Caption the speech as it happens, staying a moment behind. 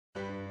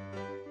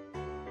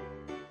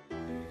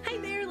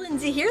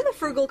Lindsay here, the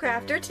Frugal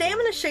Crafter. Today I'm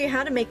going to show you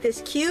how to make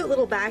this cute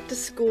little back to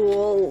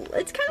school.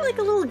 It's kind of like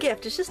a little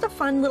gift. It's just a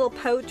fun little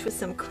pouch with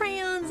some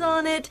crayons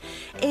on it,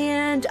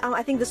 and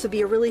I think this would be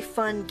a really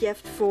fun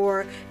gift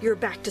for your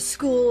back to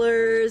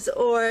schoolers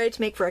or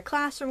to make for a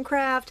classroom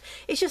craft.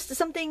 It's just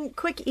something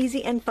quick,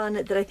 easy, and fun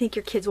that I think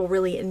your kids will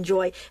really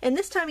enjoy. And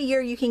this time of year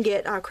you can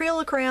get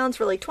Crayola crayons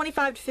for like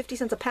 25 to 50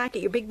 cents a pack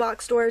at your big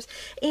box stores,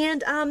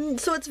 and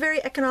so it's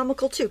very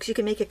economical too, because you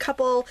can make a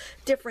couple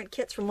different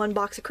kits from one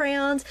box of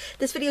crayons.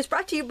 This video is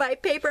brought to you by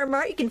Paper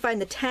Mart. You can find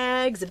the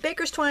tags, the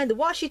baker's twine, the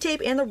washi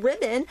tape, and the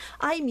ribbon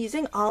I'm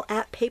using all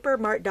at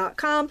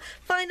papermart.com.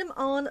 Find them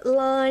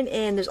online,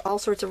 and there's all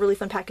sorts of really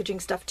fun packaging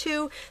stuff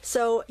too,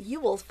 so you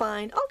will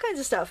find all kinds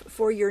of stuff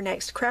for your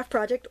next craft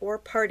project or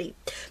party.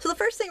 So the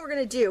first thing we're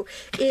going to do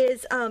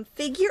is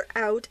figure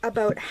out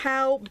about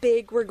how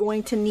big we're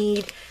going to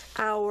need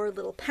our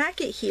little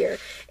packet here,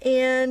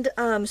 and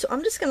so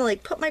I'm just gonna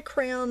like put my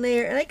crayon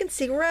there, and I can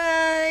see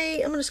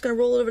I'm just gonna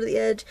roll it over to the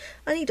edge.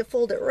 I need to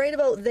fold it right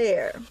about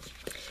there,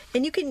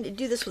 and you can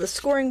do this with a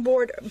scoring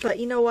board, but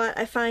you know what,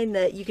 I find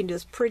that you can do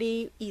this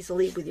pretty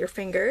easily with your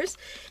fingers.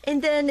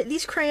 And then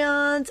these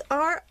crayons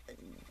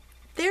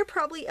they're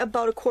probably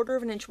about 1/4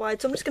 of an inch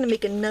wide, so I'm just gonna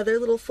make another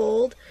little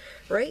fold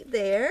right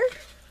there.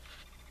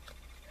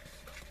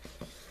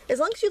 As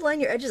long as you line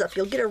your edges up,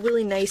 you'll get a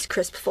really nice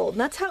crisp fold.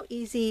 And that's how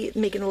easy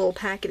making a little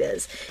packet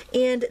is.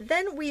 And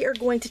then we are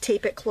going to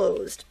tape it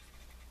closed.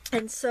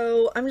 And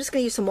so I'm just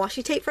going to use some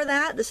washi tape for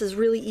that. This is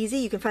really easy.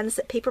 You can find this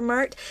at Paper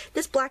Mart.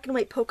 This black and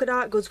white polka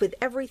dot goes with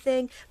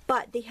everything,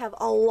 but they have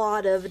a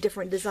lot of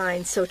different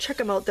designs, so check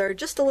them out. They're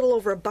just a little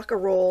over $1 a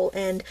roll,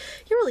 and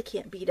you really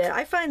can't beat it.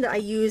 I find that I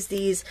use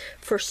these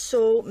for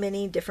so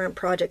many different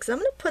projects. I'm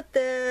going to put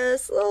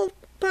this about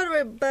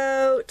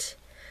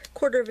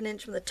 1/4 of an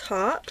inch from the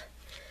top.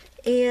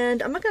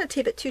 And I'm not going to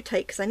tape it too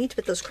tight because I need to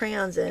put those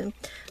crayons in.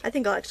 I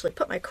think I'll actually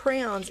put my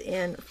crayons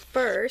in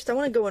first. I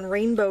want to go in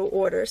rainbow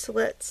order, so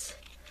let's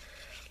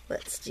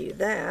do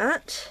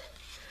that.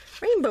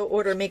 Rainbow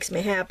order makes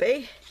me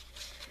happy.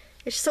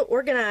 It's so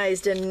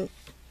organized and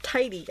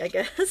tidy, I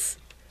guess.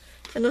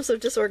 And I'm so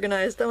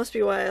disorganized. That must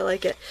be why I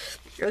like it.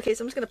 Okay,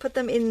 so I'm just going to put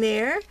them in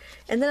there,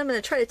 and then I'm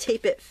going to try to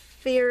tape it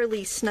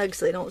fairly snug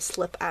so they don't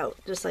slip out,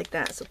 just like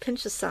that. So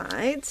pinch the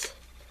sides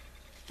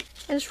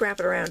and just wrap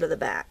it around to the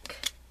back.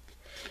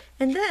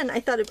 And then I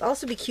thought it'd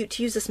also be cute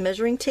to use this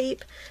measuring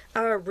tape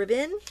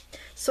ribbon.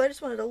 So I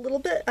just wanted a little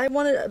bit, I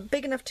wanted it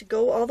big enough to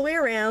go all the way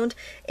around.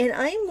 And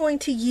I'm going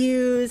to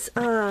use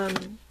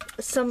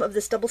some of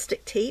this double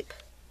stick tape.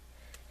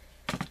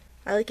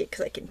 I like it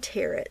because I can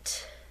tear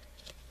it.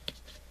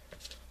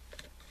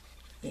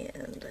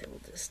 And I will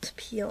just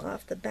peel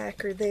off the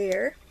backer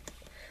there.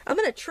 I'm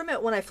going to trim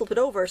it when I flip it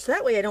over, so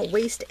that way I don't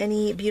waste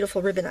any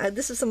beautiful ribbon.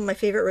 This is some of my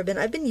favorite ribbon.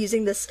 I've been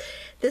using this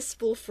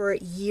spool for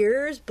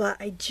years, but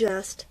I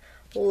just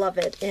love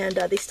it, and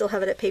they still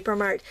have it at Paper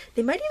Mart.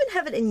 They might even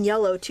have it in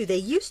yellow too. They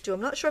used to.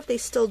 I'm not sure if they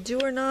still do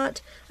or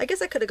not. I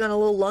guess I could have gone a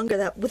little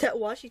longer with that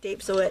washi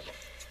tape so it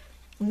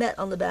met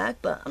on the back,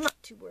 but I'm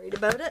not too worried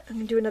about it. I'm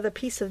going to do another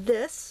piece of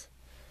this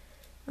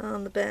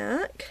on the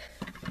back.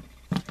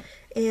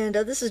 And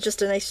this is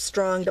just a nice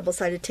strong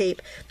double-sided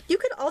tape. You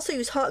could also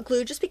use hot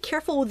glue. Just be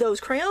careful with those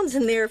crayons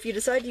in there if you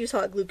decide to use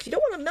hot glue, because you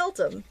don't want to melt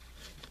them.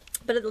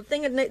 But the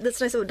thing that's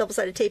nice about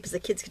double-sided tape is the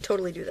kids can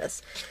totally do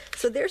this.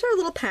 So there's our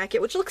little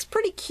packet, which looks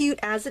pretty cute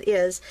as it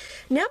is.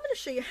 Now I'm going to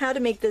show you how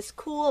to make this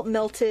cool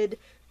melted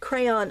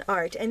crayon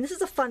art, and this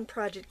is a fun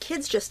project.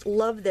 Kids just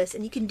love this,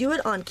 and you can do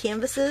it on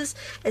canvases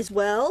as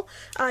well.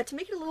 To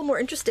make it a little more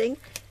interesting,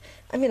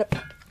 I'm going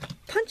to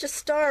punch a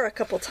star a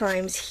couple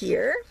times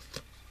here,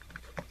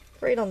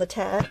 right on the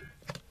tag.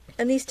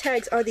 And these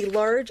tags are the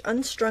large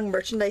unstrung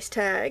merchandise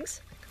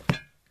tags.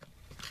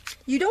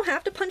 You don't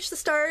have to punch the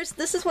stars.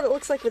 This is what it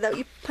looks like without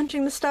you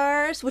punching the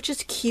stars, which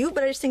is cute,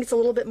 but I just think it's a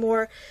little bit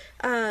more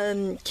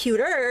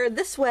cuter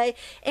this way.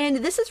 And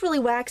this is really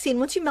waxy,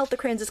 and once you melt the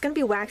crayons, it's going to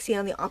be waxy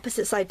on the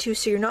opposite side too,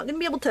 so you're not going to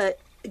be able to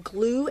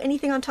glue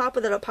anything on top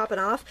without it popping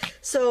off.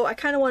 So I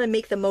kind of want to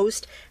make the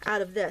most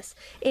out of this.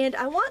 And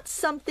I want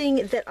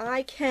something that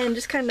I can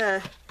just kind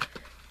of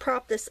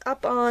prop this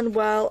up on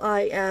while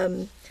I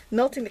am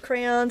melting the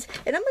crayons,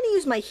 and I'm going to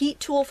use my heat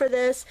tool for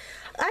this.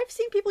 I've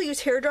seen people use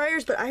hair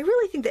dryers, but I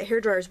really think that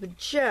hair dryers would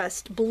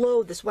just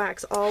blow this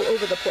wax all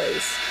over the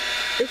place.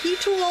 The heat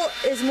tool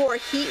is more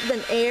heat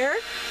than air,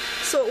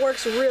 so it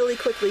works really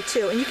quickly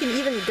too, and you can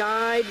even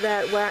guide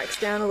that wax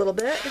down a little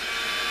bit.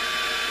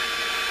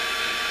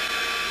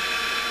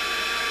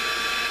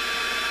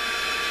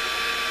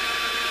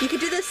 You could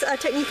do this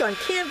technique on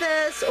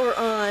canvas or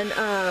on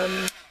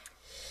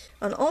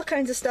all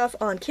kinds of stuff,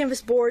 on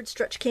canvas boards,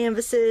 stretch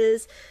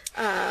canvases,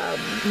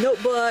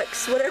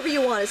 notebooks, whatever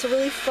you want. It's a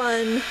really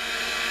fun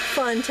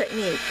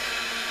technique.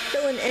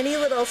 Fill in any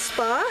little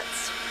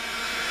spots.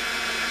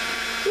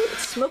 Ooh,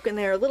 it's smoking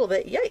there a little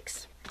bit.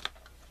 Yikes.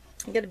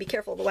 You got to be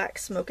careful of the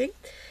wax smoking.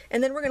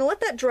 And then we're going to let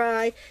that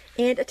dry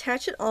and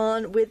attach it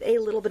on with a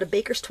little bit of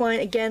baker's twine.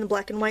 Again,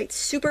 black and white,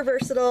 super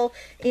versatile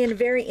and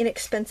very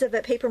inexpensive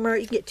at Paper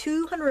Mart. You can get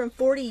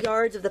 240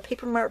 yards of the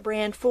Paper Mart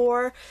brand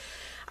for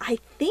I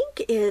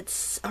think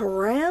it's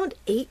around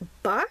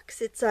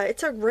 $8.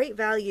 It's a great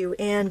value,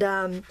 and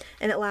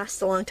it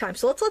lasts a long time.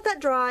 So let's let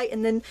that dry,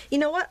 and then you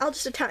know what? I'll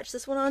just attach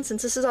this one on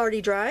since this is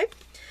already dry.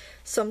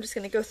 So I'm just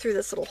going to go through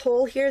this little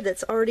hole here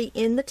that's already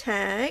in the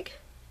tag.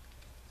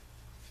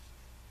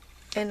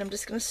 And I'm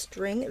just going to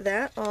string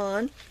that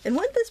on. And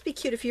wouldn't this be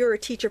cute if you were a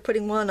teacher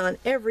putting one on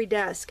every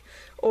desk?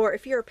 Or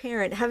if you're a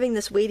parent, having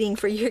this waiting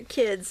for your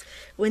kids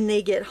when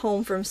they get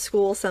home from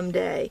school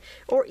someday.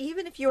 Or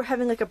even if you were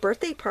having like a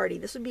birthday party,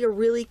 this would be a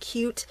really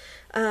cute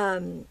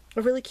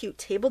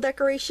table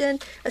decoration,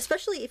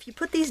 especially if you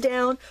put these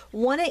down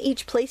one at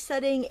each place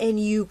setting and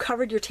you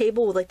covered your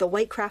table with like the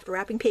white craft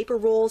wrapping paper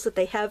rolls that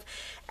they have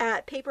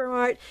at Paper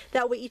Mart.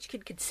 That way each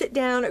kid could sit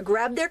down,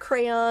 grab their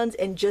crayons,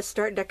 and just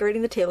start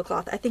decorating the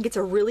tablecloth. I think it's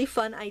a really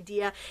fun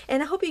idea,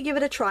 and I hope you give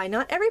it a try.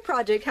 Not every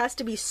project has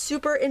to be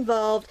super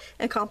involved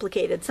and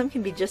complicated. Some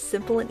can be just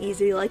simple and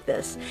easy like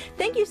this.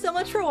 Thank you so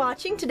much for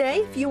watching today.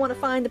 If you want to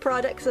find the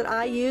products that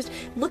I used,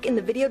 look in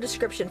the video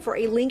description for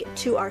a link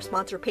to our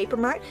sponsor Paper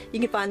Mart. You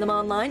can find them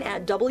online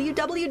at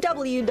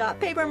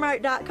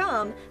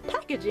www.papermart.com.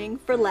 Packaging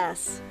for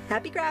less.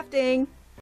 Happy crafting!